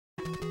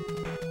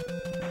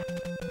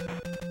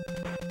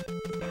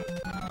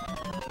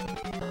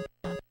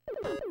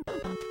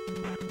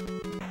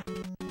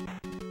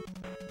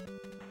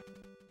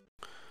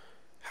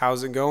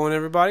How's it going,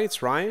 everybody?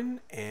 It's Ryan,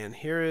 and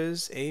here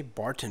is a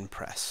Barton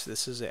press.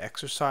 This is an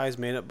exercise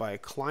made up by a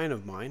client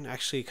of mine,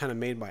 actually kind of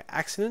made by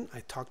accident.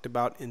 I talked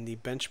about in the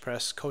bench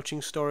press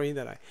coaching story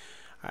that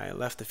I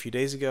left a few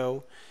days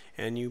ago.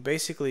 And you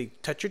basically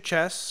touch your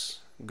chest,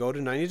 go to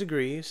 90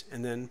 degrees,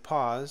 and then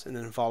pause, and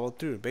then follow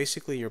through.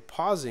 Basically, you're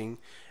pausing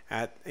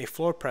at a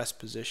floor press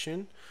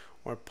position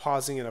or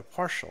pausing at a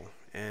partial.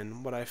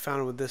 And what I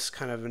found with this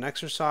kind of an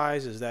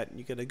exercise is that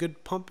you get a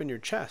good pump in your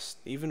chest,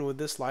 even with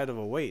this light of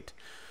a weight.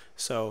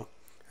 So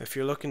if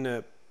you're looking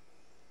to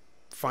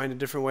find a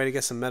different way to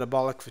get some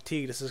metabolic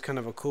fatigue, this is kind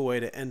of a cool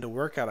way to end a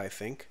workout, I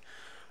think.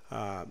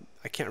 I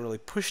can't really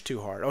push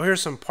too hard. Oh,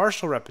 here's some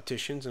partial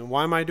repetitions. And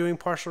why am I doing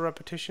partial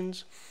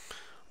repetitions?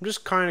 I'm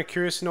just kind of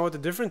curious to know what the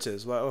difference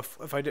is. Well,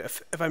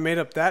 if I made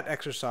up that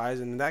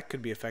exercise and that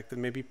could be effective,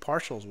 maybe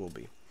partials will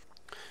be.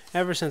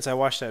 Ever since I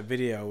watched that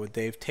video with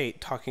Dave Tate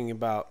talking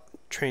about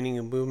training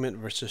a movement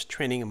versus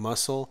training a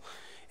muscle,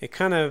 it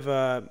kind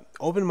of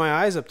opened my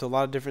eyes up to a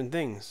lot of different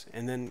things.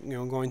 And then,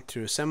 going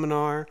through a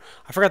seminar.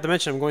 I forgot to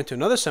mention I'm going to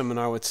another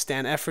seminar with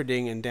Stan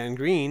Efferding and Dan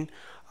Green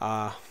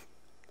on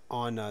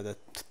the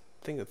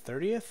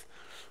 30th,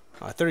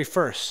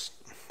 31st.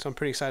 So I'm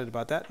pretty excited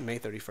about that, May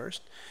 31st.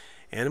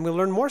 And I'm going to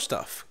learn more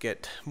stuff,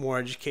 get more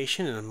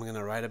education, and I'm going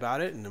to write about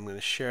it, and I'm going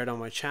to share it on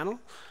my channel.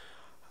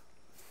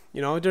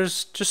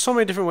 There's just so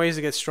many different ways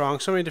to get strong,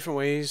 so many different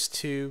ways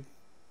to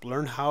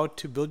learn how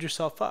to build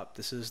yourself up.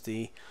 This is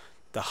the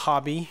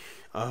hobby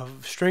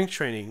of strength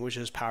training, which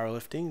is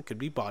powerlifting. It could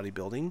be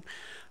bodybuilding,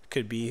 it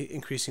could be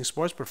increasing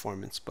sports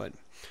performance. But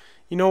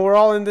we're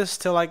all in this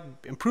to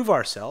improve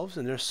ourselves,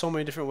 and there's so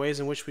many different ways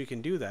in which we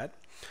can do that.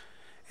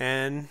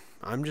 And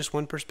I'm just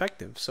one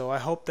perspective. So I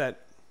hope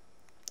that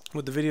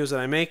with the videos that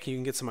I make, you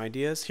can get some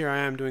ideas. Here I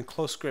am doing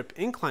close grip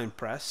incline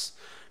press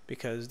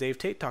because Dave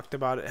Tate talked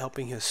about it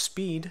helping his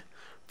speed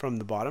from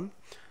the bottom,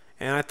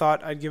 and I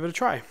thought I'd give it a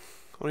try.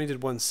 Only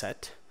did one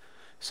set.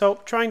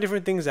 So trying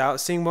different things out,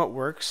 seeing what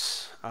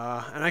works,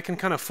 and I can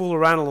kind of fool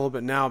around a little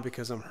bit now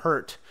because I'm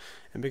hurt.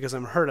 And because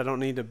I'm hurt, I don't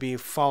need to be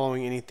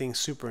following anything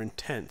super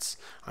intense.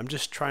 I'm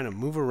just trying to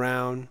move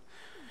around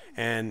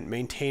and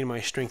maintain my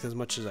strength as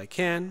much as I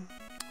can,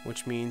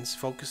 which means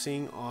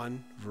focusing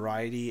on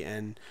variety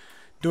and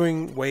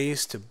doing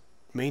ways to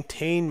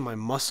maintain my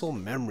muscle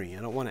memory.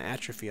 I don't want to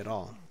atrophy at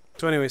all.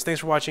 So anyways, thanks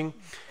for watching,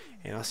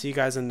 and I'll see you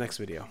guys in the next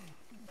video.